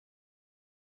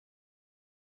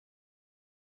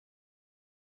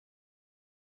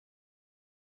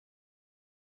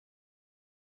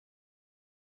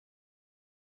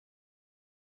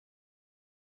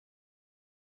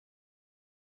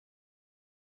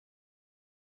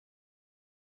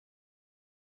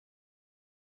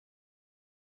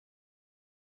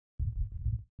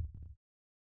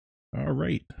All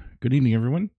right. Good evening,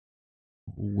 everyone.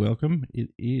 Welcome. It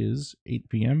is 8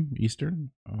 p.m. Eastern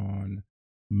on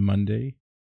Monday,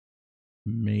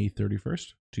 May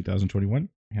 31st, 2021.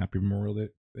 Happy Memorial Day,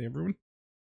 everyone.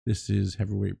 This is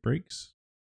Heavyweight Breaks,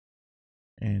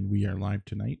 and we are live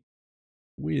tonight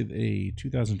with a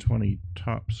 2020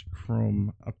 Topps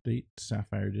Chrome Update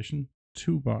Sapphire Edition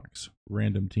 2-box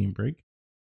random team break.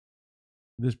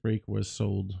 This break was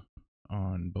sold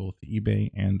on both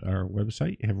eBay and our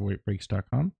website,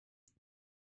 heavyweightbreaks.com.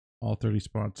 All 30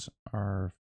 spots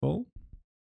are full.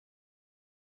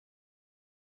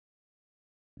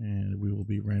 And we will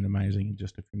be randomizing in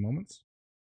just a few moments.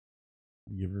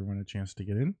 Give everyone a chance to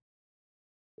get in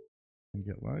and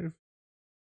get live.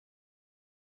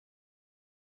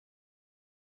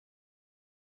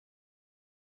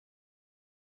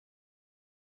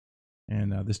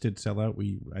 And this did sell out.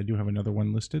 I do have another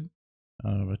one listed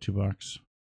of a 2-box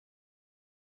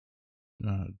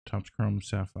Topps Chrome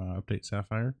Update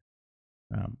Sapphire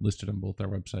listed on both our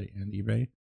website and eBay.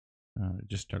 It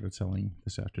just started selling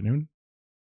this afternoon.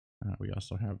 We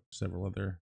also have several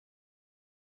other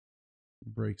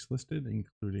breaks listed,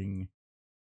 including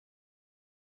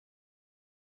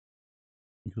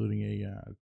a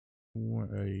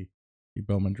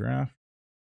Bowman draft,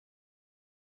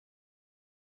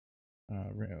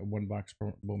 1-box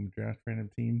Bowman draft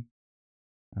random team.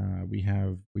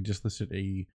 We just listed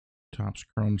a Topps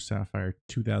Chrome Sapphire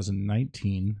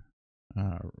 2019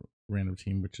 random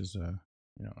team, which is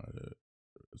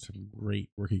some great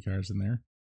rookie cards in there.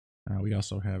 We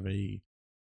also have a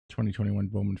 2021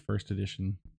 Bowman First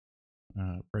Edition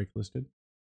break listed.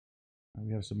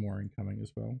 We have some more incoming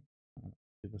as well.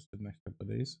 Be listed the next couple of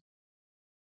days.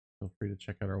 Feel free to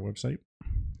check out our website.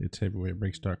 It's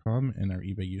heavyweightbreaks.com, and our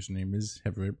eBay username is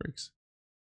heavyweightbreaks.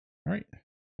 All right, I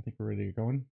think we're ready to go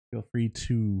in. Feel free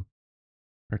to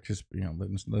participate.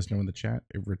 Let us know in the chat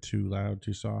if we're too loud,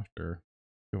 too soft, or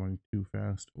going too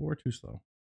fast or too slow.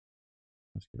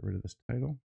 Let's get rid of this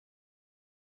title.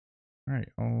 All right,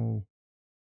 all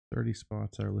 30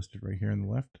 spots are listed right here on the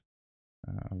left.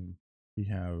 We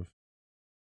have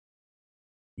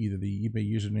either the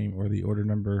eBay username or the order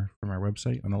number from our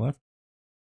website on the left,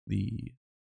 the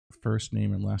first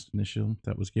name and last initial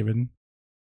that was given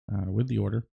with the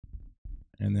order,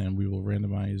 and then we will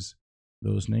randomize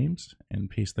those names and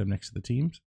paste them next to the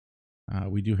teams.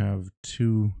 We do have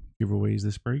 2 giveaways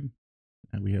this break,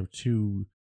 and we have 2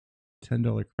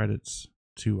 $10 credits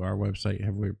to our website,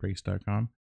 heavyweightbreaks.com.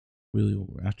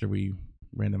 After we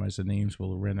randomize the names,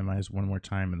 we'll randomize one more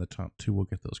time, and the top 2 will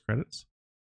get those credits.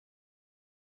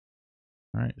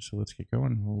 All right, so let's get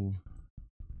going. We'll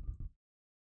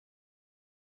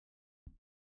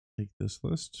take this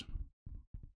list.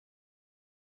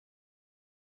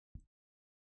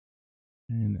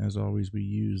 And as always, we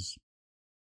use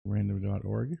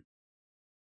random.org.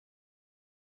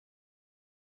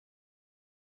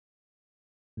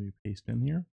 We paste in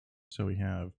here. So we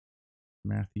have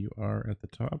Matthew R at the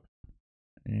top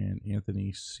and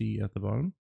Anthony C at the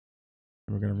bottom.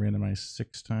 And we're going to randomize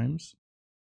 6 times.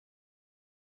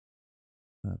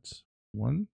 That's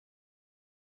 1,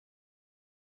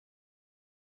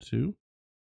 2,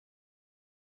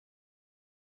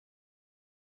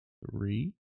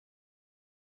 3,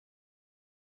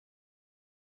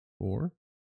 4,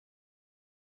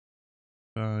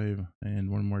 5,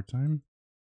 and one more time.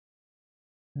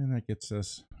 And that gets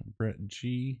us Brett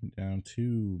G down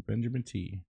to Benjamin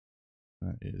T.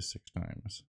 That is 6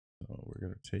 times. So we're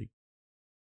going to take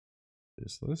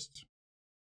this list.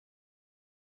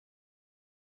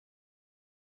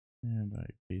 And I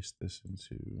paste this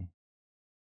into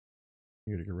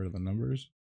here to get rid of the numbers.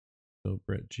 So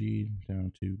Brett G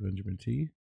down to Benjamin T.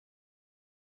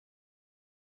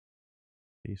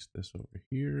 Paste this over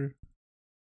here.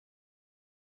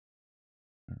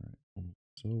 All right, move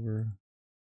this over.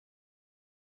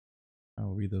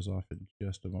 I'll read those off in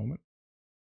just a moment.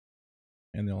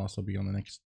 And they'll also be on the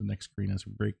next screen as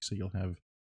we break, so you'll have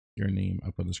your name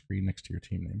up on the screen next to your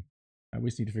team name. We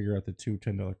just need to figure out the 2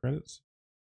 $10 credits.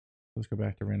 Let's go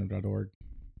back to random.org.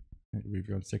 We've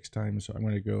gone 6 times, so I'm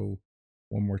going to go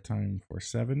one more time for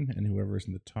 7, and whoever is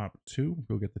in the top 2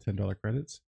 will get the $10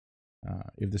 credits.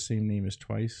 If the same name is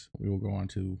twice, we will go on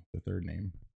to the 3rd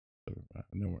name. So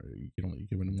no, you can only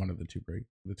give one of the 2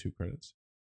 credits.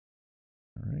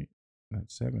 All right,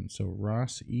 that's 7. So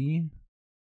Ross E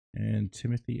and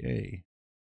Timothy A.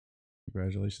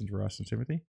 Congratulations, Ross and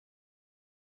Timothy.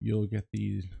 You'll get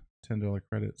these $10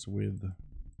 credits with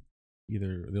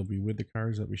either they'll be with the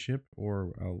cards that we ship,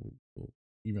 or we'll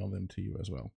email them to you as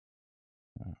well.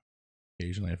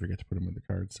 Occasionally I forget to put them with the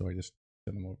cards, so I just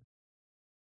send them over.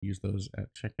 Use those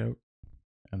at checkout.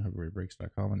 and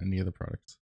HoverWaveBreaks.com and any other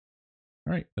products.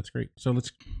 All right, that's great. So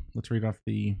let's read off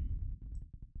the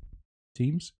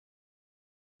teams.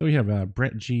 So we have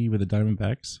Brett G with the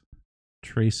Diamondbacks,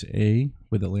 Trace A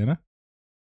with Atlanta,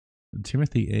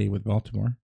 Timothy A with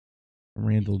Baltimore,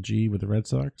 Randall G with the Red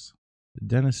Sox,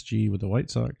 Dennis G with the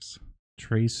White Sox,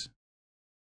 Trace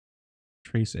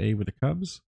A with the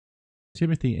Cubs,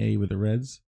 Timothy A with the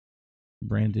Reds,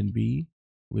 Brandon B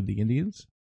with the Indians,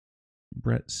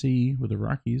 Brett C with the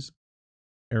Rockies,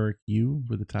 Eric U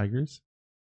with the Tigers,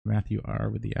 Matthew R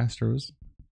with the Astros,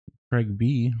 Craig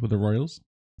B with the Royals,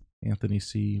 Anthony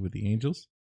C with the Angels,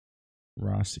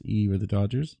 Ross E with the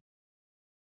Dodgers,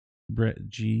 Brett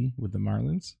G with the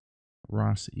Marlins,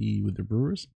 Ross E with the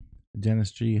Brewers,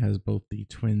 Dennis G has both the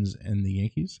Twins and the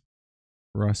Yankees,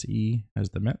 Ross E has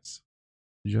the Mets,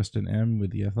 Justin M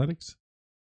with the Athletics,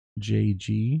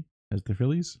 JG has the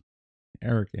Phillies,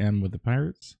 Eric M with the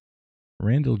Pirates,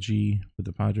 Randall G with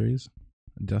the Padres,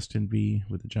 Dustin B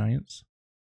with the Giants,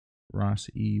 Ross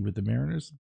E with the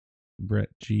Mariners, Brett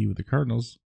G with the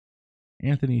Cardinals,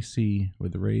 Anthony C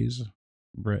with the Rays,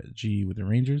 Brett G with the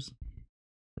Rangers,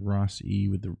 Ross E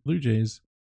with the Blue Jays,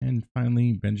 and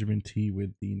finally Benjamin T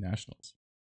with the Nationals.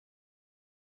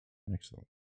 Excellent.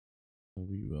 So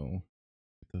we will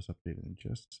get those updated in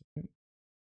just a second.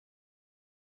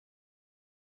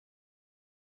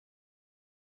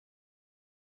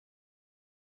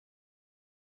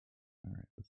 All right,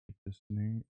 let's take this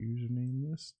username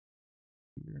list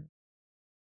here.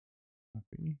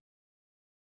 Copy.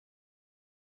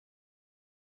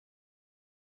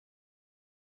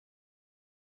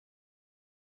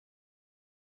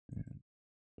 And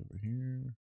over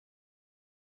here.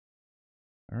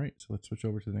 All right, so let's switch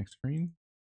over to the next screen.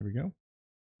 There we go.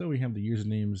 So we have the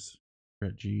usernames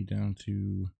Brett G down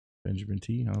to Benjamin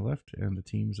T on the left and the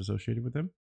teams associated with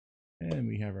them. And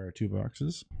we have our two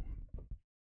boxes.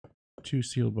 Two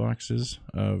sealed boxes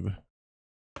of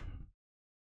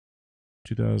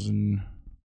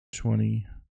 2020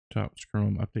 Topps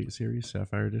Chrome Update Series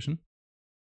Sapphire Edition.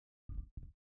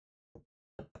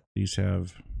 These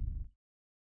have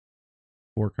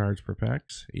 4 cards per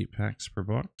packs, 8 packs per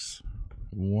box,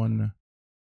 1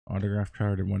 autograph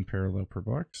card and 1 parallel per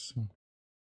box.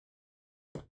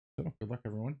 So good luck,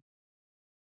 everyone.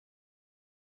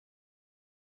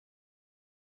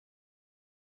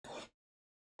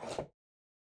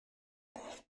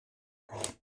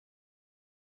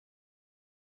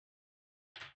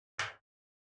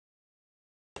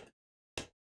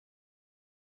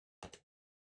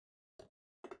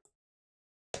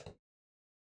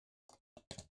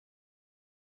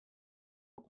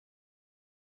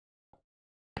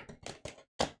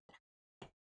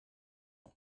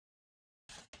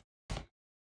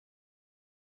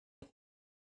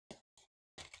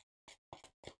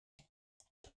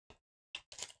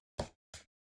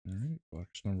 All right,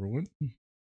 box number 1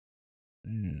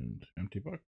 and empty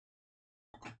box.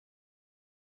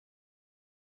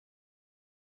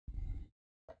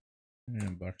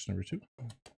 And box number 2.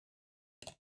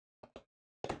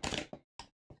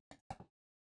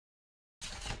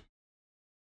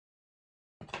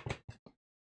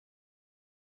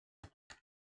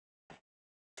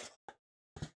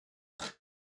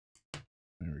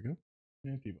 There we go.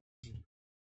 Empty box.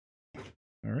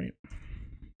 All right.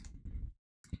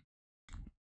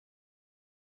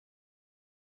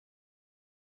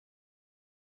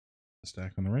 The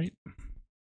stack on the right.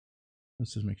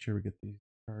 Let's just make sure we get these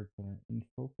cards that are in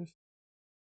focus.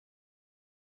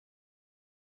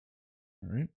 All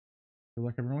right. Good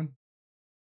luck, everyone.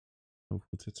 Hopefully,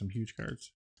 let's hit some huge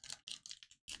cards.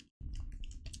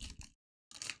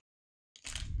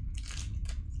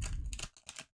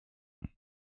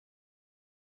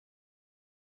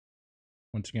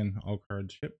 Once again, all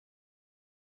cards ship.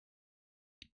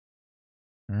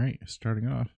 All right, starting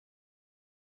off,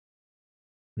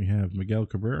 we have Miguel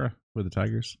Cabrera for the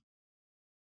Tigers.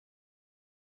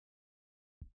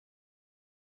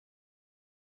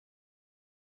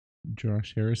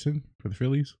 Josh Harrison for the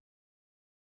Phillies.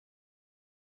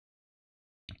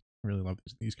 I really love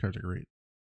these. These cards are great.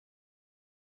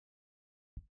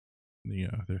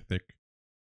 They're thick,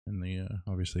 and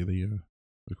obviously the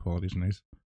quality is nice.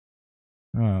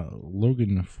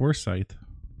 Logan Forsythe,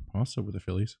 also with the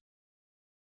Phillies.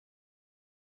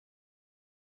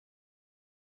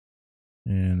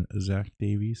 And Zach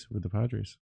Davies with the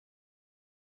Padres.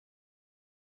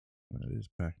 That is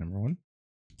pack number 1.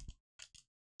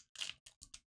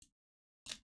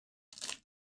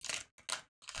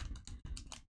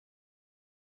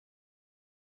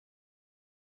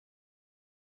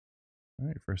 All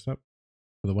right, first up,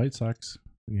 for the White Sox,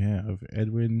 we have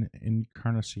Edwin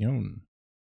Encarnacion.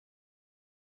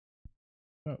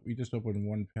 Oh, we just opened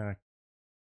one pack.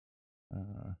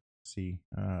 See.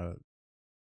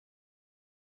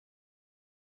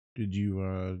 Did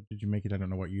you make it? I don't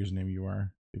know what username you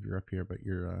are if you're up here, but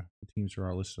your the teams are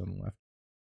all listed on the left.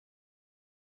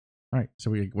 All right,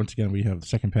 so we once again we have the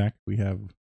second pack. We have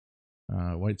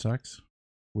White Sox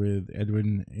with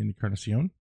Edwin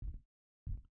Encarnacion.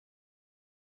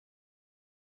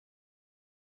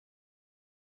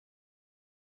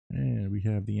 And we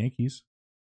have the Yankees.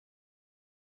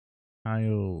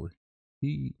 Kyle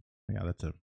that's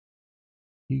a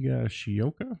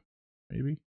Higashioka,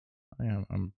 maybe.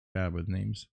 I'm bad with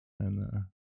names, and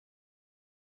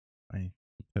I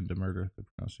tend to murder the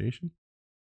pronunciation.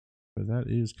 But that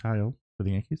is Kyle for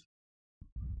the Yankees.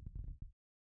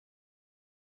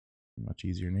 Much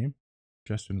easier name.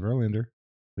 Justin Verlander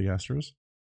for the Astros.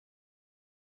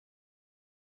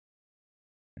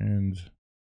 And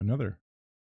another.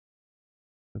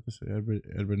 Is that this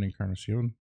Edwin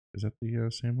Encarnacion? Is that the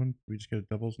same one? We just get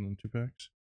doubles and then 2 packs?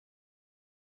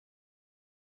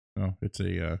 No, it's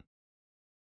a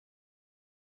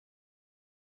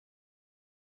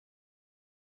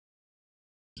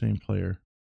same player,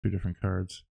 2 different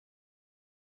cards.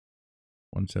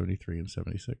 173 and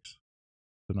 76.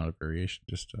 So not a variation,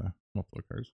 just multiple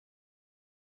cards.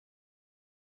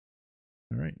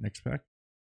 All right, next pack.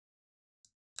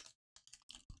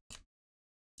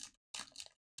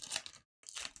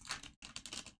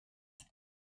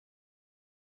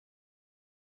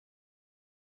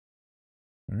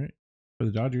 All right, for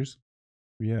the Dodgers,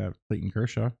 we have Clayton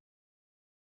Kershaw,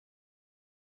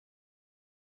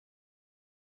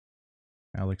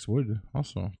 Alex Wood,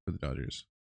 also for the Dodgers.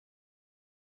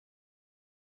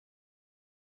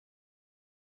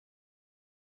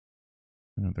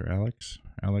 Another Alex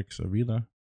Avila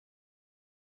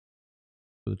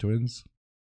for the Twins.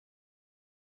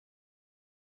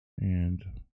 And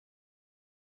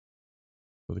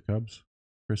for the Cubs,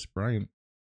 Chris Bryant.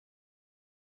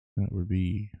 That would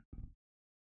be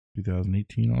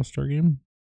 2018 All-Star Game.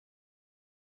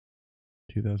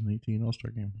 2018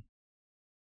 All-Star Game.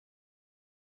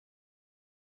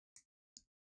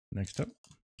 Next up.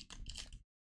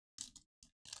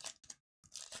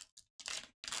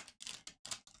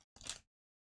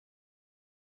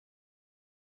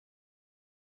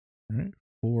 All right.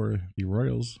 For the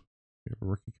Royals, we have a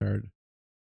rookie card,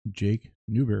 Jake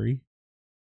Newberry.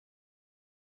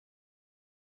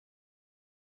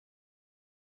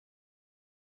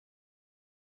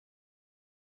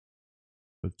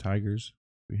 For the Tigers,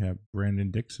 we have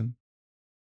Brandon Dixon.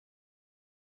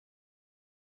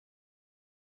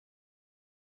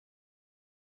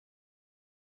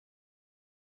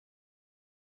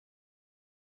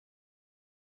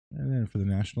 And then for the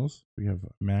Nationals, we have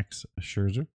Max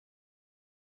Scherzer.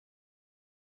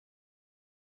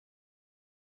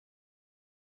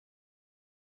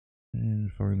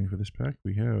 And finally for this pack,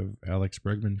 we have Alex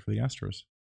Bregman for the Astros.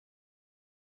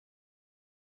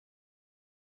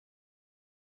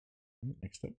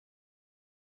 Next up.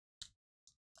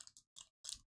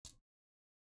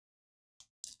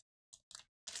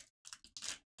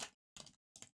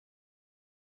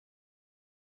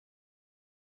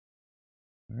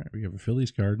 All right, we have a Phillies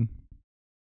card.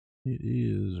 It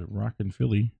is Rockin'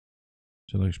 Philly.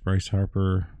 Selects Bryce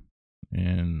Harper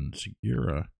and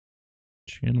Segura.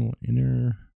 Channel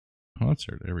Inner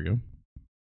Concert. There we go.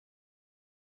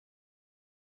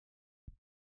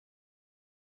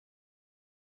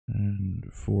 And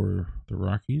for the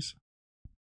Rockies,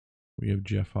 we have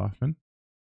Jeff Hoffman.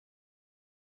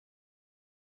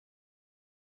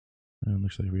 And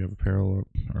looks like we have a parallel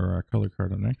or a color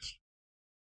card up next.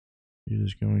 It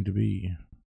is going to be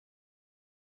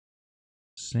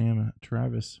Sam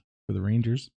Travis for the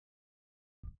Rangers.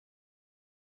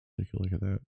 Take a look at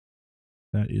that.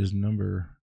 That is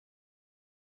number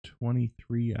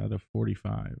 23 out of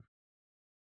 45.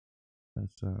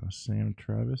 That's Sam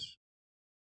Travis.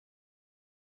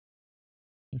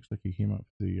 Looks like he came up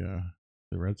the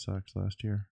Red Sox last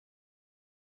year.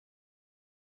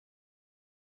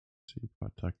 See,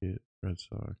 Pawtucket, Red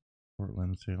Sox,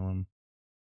 Portland, Salem,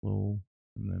 Lowell,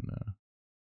 and then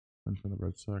went from the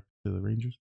Red Sox to the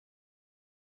Rangers.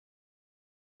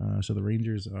 So the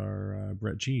Rangers are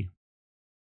Brett G.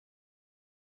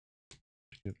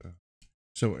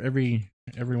 So every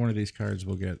one of these cards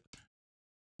will get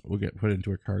put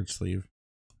into a card sleeve,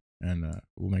 and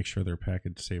we'll make sure they're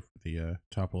packaged safe with the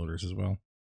top loaders as well.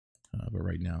 But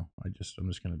right now, I'm just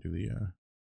gonna do the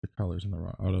colors and the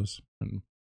raw autos, and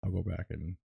I'll go back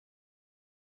and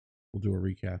we'll do a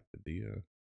recap with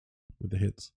the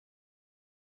hits.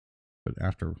 But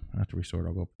after we sort,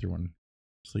 I'll go through and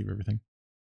sleeve everything.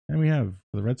 And we have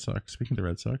for the Red Sox. Speaking of the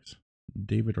Red Sox,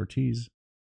 David Ortiz,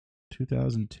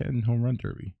 2010 Home Run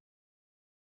Derby.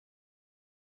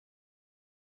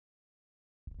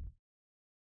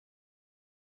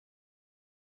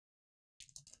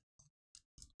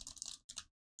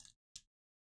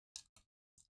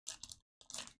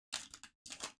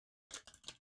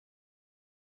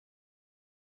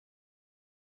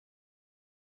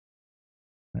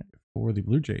 Right, for the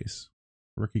Blue Jays,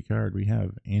 rookie card, we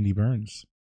have Andy Burns.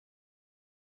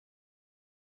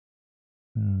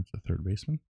 It's a third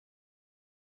baseman.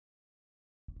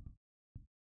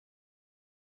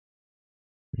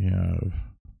 We have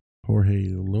Jorge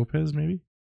Lopez, maybe?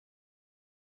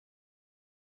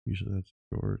 Usually that's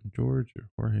George or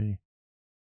Jorge.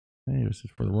 Hey, this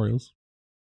is for the Royals.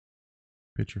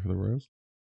 Pitcher for the Royals.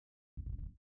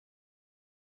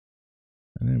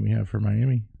 And then we have for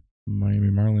Miami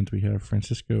Marlins, we have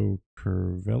Francisco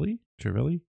Cervelli.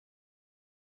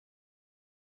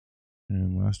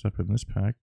 And last up in this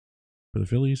pack, for the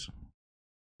Phillies,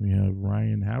 we have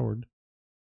Ryan Howard.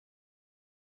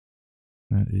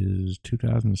 That is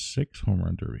 2006 Home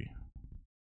Run Derby.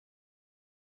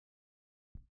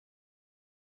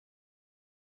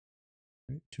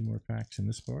 Right, 2 more packs in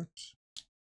this box.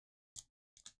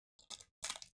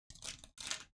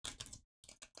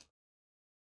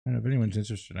 And if anyone's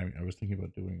interested, I was thinking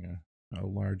about doing a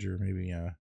larger, maybe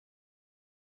a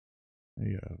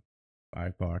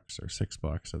 5-box or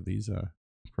 6-box of these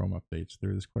Chrome updates.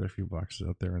 There's quite a few boxes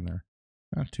out there, and they're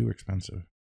not too expensive.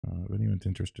 If anyone's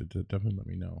interested, definitely let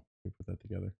me know. We put that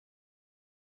together.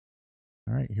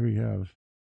 All right, here we have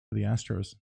for the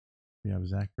Astros. We have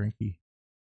Zach Greinke.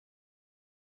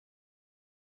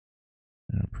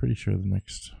 And I'm pretty sure the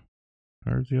next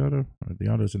card's the auto. The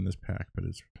auto's in this pack, but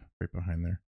it's right behind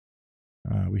there.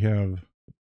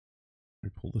 We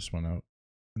pull this one out,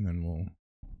 and then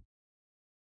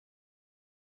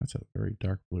that's a very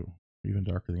dark blue, even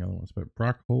darker than the other ones. But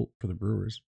Brock Holt for the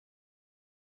Brewers.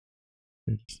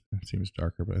 It seems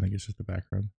darker, but I think it's just the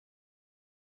background.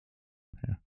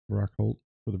 Yeah, Brock Holt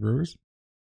for the Brewers.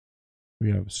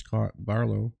 We have Scott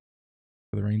Barlow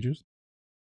for the Rangers.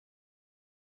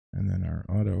 And then our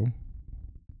auto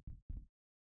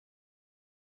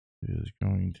is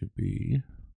going to be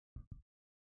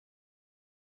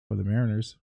for the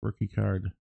Mariners, rookie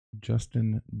card,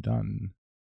 Justin Dunn.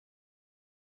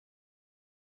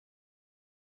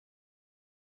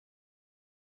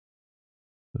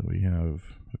 So we have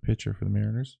a pitcher for the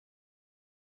Mariners,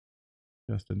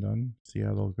 Justin Dunn.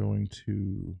 Seattle going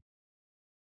to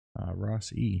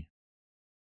Ross E.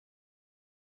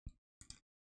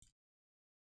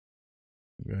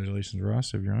 Congratulations,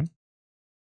 Ross, if you're on.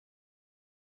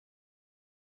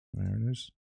 Mariners.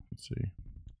 Let's see.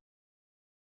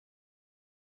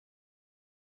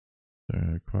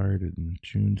 Acquired it in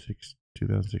June 6,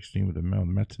 2016 with the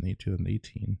Mets in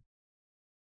 2018.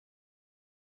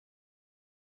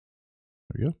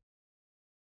 There we go.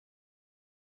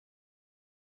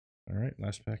 All right,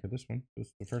 last pack of this one. This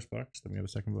is the first box. Then we have a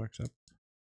second box up.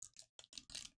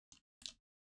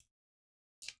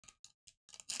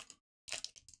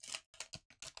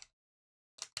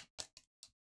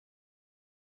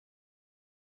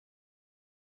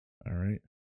 All right.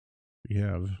 We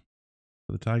have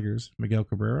for the Tigers, Miguel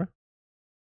Cabrera.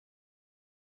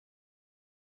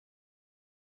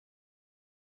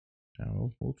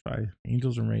 We'll try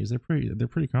Angels and Rays. They're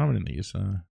pretty common in these.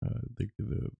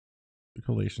 The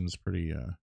collation's pretty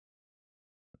can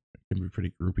be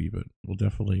pretty groupy, but we'll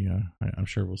definitely I'm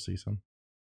sure we'll see some.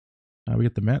 We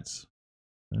get the Mets.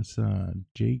 That's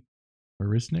Jake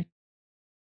Marisnick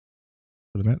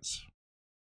for the Mets.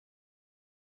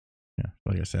 Yeah,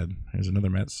 like I said, here's another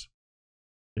Mets.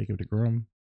 Jacob deGrom.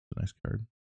 It's a nice card.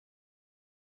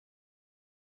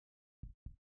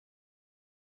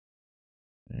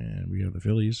 And we have the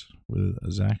Phillies with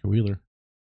Zach Wheeler.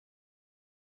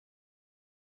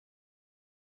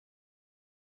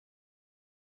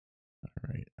 All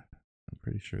right. I'm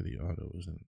pretty sure the auto is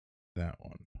in that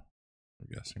one. I'm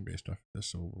guessing based off of this,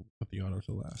 so we'll put the auto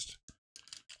to last.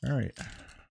 All right.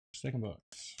 Second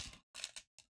box.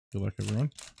 Good luck,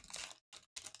 everyone.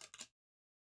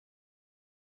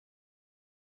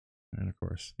 And of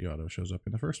course, the auto shows up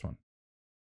in the first one.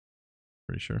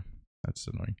 Pretty sure. That's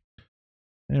annoying.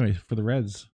 Anyway, for the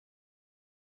Reds,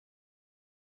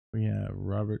 we have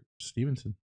Robert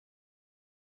Stevenson.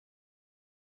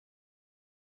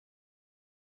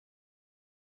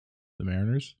 The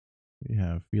Mariners, we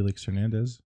have Felix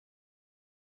Hernandez.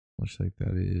 Looks like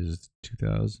that is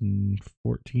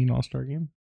 2014 All-Star Game.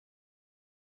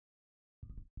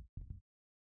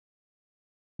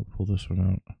 We'll pull this one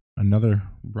out. Another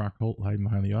Brock Holt hiding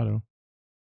behind the auto.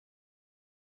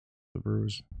 the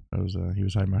Brewers. That was he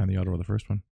was hiding behind the auto of the first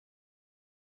one.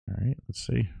 All right, let's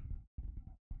see.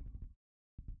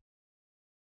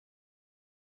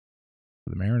 For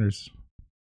the Mariners,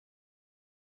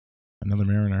 another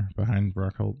Mariner behind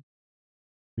Brock Holt.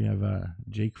 We have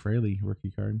Jake Fraley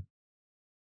rookie card.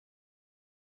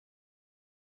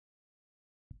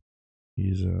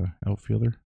 He's a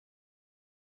outfielder.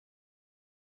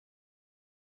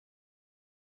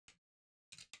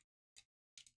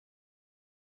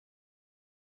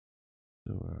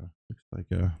 So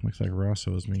looks like Ross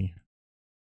owes me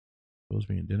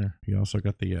a dinner. He also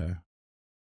got the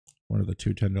one of the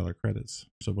two $10 credits.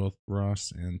 So both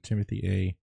Ross and Timothy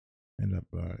A ended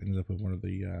up with one of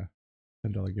the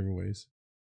 $10 giveaways.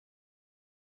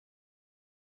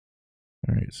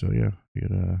 All right, so yeah, we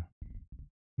got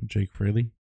Jake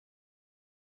Fraley.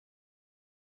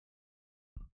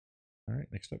 All right,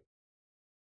 next up.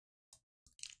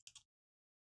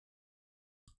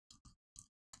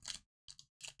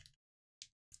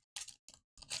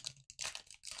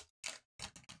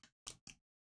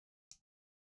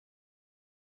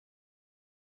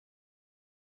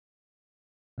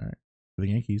 All right, for the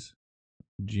Yankees,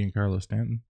 Giancarlo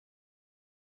Stanton.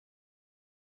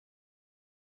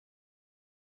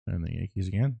 And the Yankees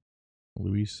again,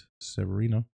 Luis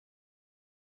Severino.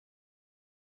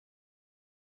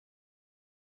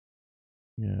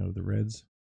 Yeah, the Reds,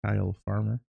 Kyle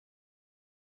Farmer.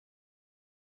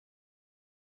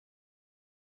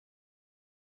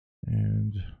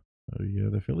 And yeah,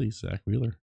 the Phillies, Zach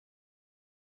Wheeler.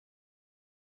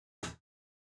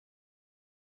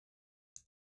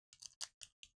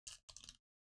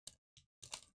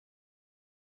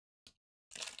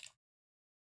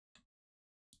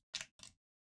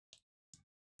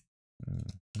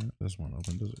 This one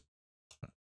open, does it?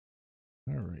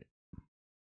 All right.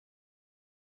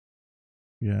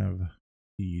 We have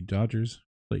the Dodgers,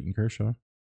 Clayton Kershaw.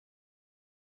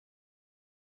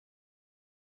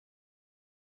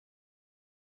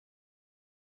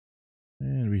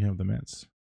 And we have the Mets,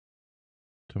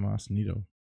 Tomas Nido.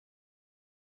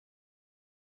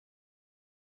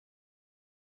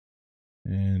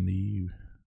 And the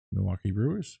Milwaukee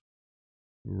Brewers,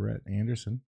 Brett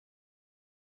Anderson.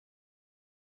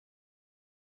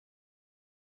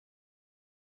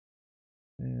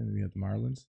 And we have the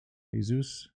Marlins,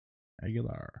 Jesus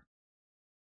Aguilar.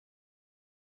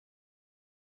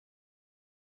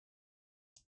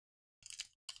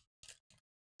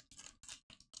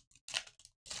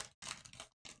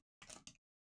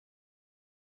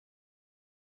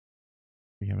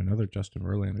 We have another Justin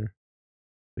Verlander,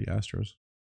 the Astros.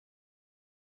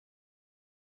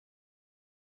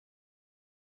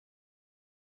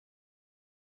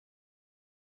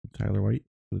 Tyler White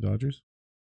for the Dodgers.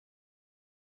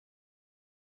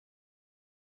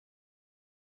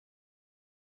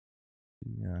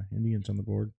 The Indians on the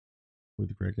board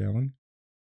with Greg Allen.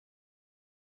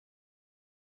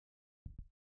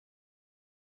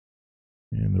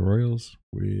 And the Royals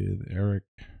with Eric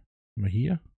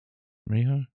Mejia.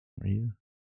 Mejia.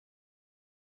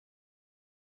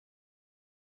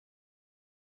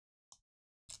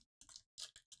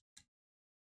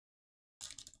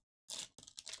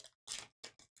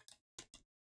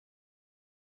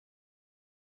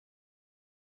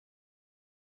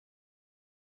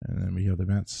 And then we have the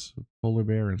Mets, Polar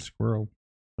Bear and Squirrel.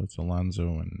 That's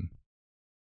Alonso and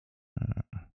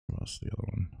what else? The other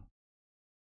one,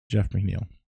 Jeff McNeil.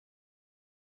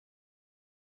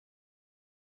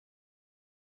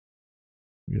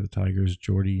 We have the Tigers,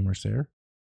 Jordy Mercer.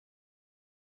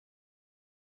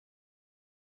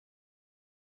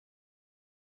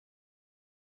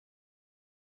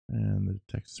 And the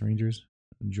Texas Rangers,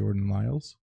 Jordan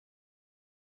Lyles.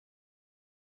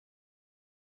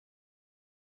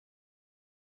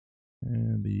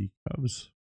 And the Cubs,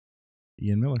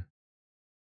 Ian Miller.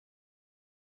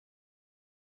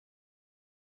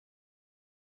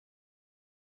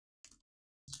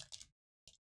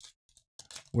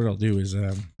 What I'll do is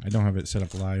I don't have it set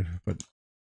up live, but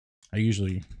I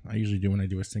usually do when I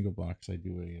do a single box, I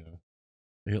do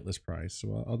a hit list prize.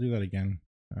 So I'll do that again.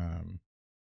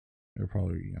 It'll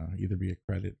probably either be a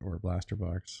credit or a blaster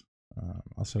box.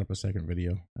 I'll set up a second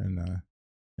video and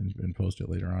post it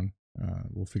later on.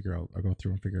 We'll figure out. I'll go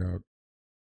through and figure out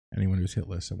anyone who's hit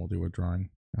list, and we'll do a drawing.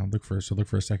 I'll look for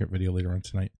a second video later on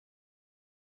tonight.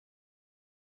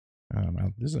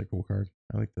 This is a cool card.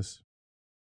 I like this.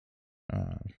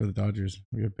 For the Dodgers,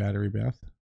 we have Battery Bath.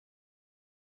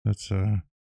 Let's see,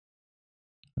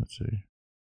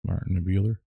 Martin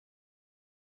Bueller.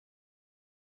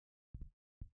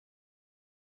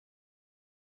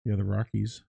 Yeah, the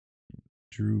Rockies,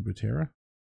 Drew Batera.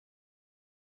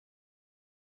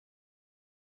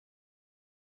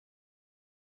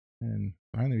 And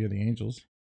finally, we have the Angels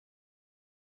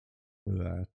with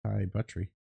Ty Buttrey.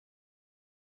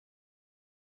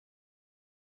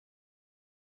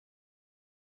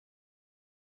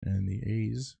 And the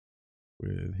A's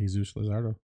with Jesus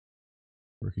Luzardo.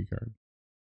 Rookie card.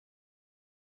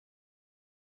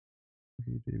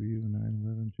 Rookie debut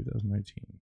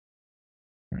 9/11/2019.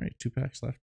 All right, 2 packs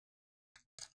left.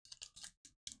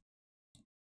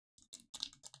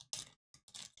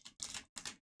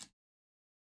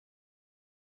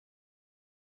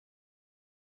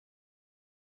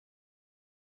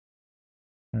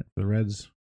 All right, for the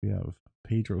Reds, we have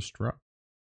Pedro Strop.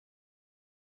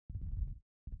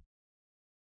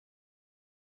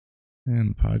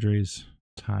 And the Padres,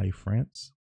 Ty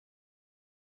France.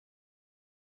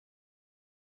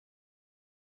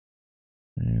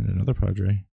 And another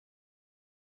Padre,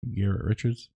 Garrett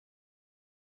Richards.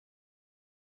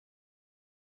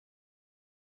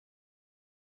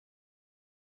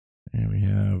 And we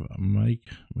have Mike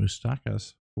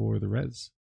Moustakas for the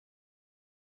Reds.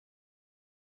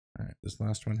 All right, this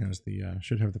last one has the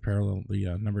should have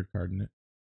the numbered card in it.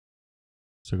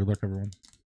 So good luck, everyone.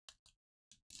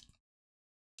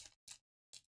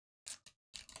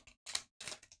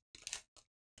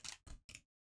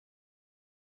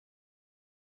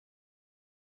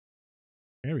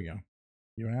 There we go.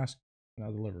 You ask, and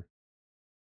I'll deliver.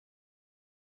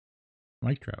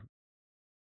 Mike Trout.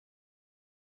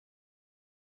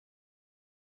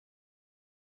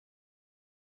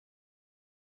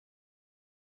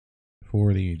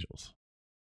 For the Angels.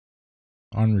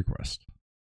 On request.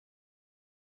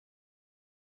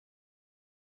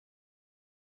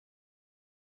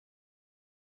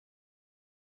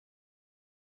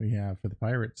 We have for the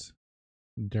Pirates,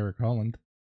 Derek Holland.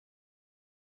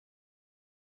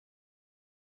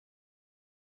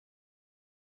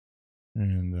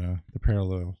 And the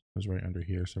parallel is right under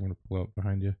here, so I'm going to pull out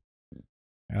behind you.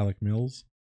 Alec Mills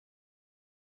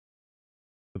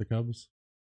for the Cubs.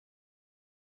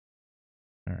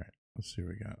 All right, let's see what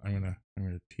we got. I'm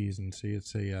gonna tease and see.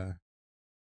 It's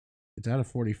out of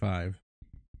 45.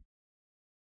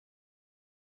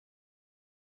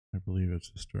 I believe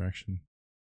it's this direction,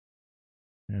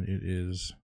 and it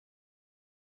is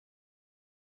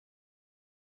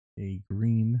a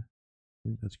green. I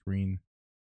think that's green.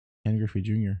 Ken Griffey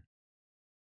Jr.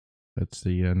 That's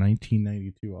the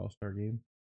 1992 All-Star Game.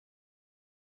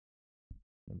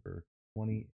 Number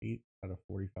 28 out of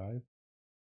 45.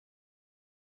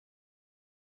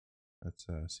 That's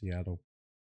Seattle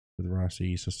with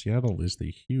Rossi. So Seattle is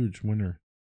the huge winner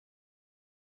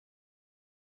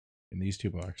in these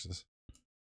 2 boxes.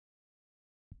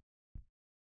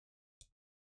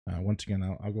 Once again,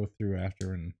 I'll go through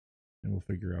after and we'll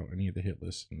figure out any of the hit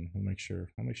lists, and I'll make sure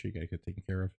you guys get taken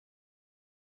care of.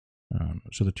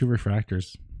 So the 2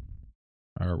 refractors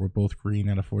were both green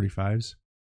out of 45s.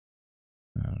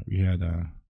 We had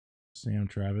Sam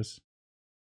Travis.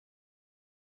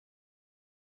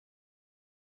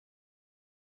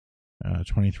 Uh,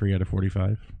 23 out of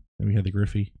 45. Then we had the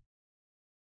Griffey,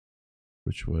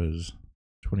 which was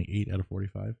 28 out of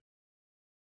 45.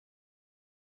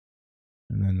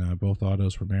 And then both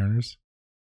autos for Mariners.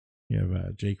 You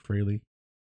have Jake Fraley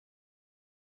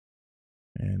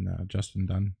and Justin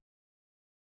Dunn.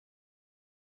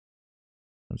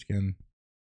 Once again,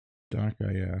 Doc,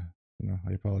 I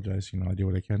apologize. I do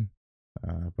what I can,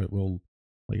 but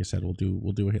like I said, we'll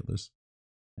do a hit list,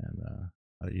 and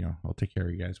I'll take care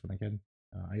of you guys when I can.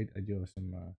 I do have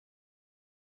some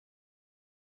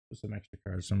extra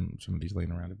cards, some of these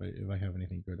laying around. If I have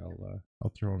anything good,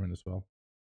 I'll throw them in as well.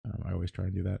 I always try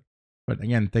and do that. But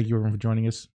again, thank you everyone for joining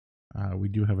us. We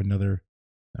do have another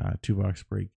 2-box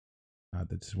break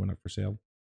that just went up for sale.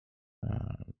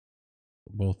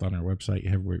 Both on our website,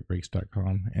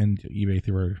 heavyweightbreaks.com, and eBay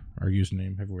through our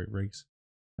username, Heavyweight Breaks.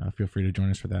 Feel free to join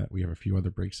us for that. We have a few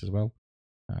other breaks as well.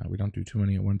 We don't do too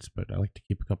many at once, but I like to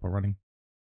keep a couple running.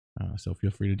 So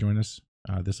feel free to join us.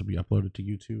 This will be uploaded to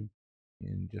YouTube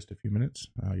in just a few minutes.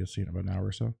 You'll see it in about an hour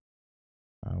or so.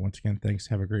 Once again, thanks.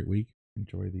 Have a great week.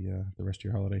 Enjoy the rest of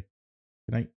your holiday.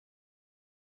 Good night.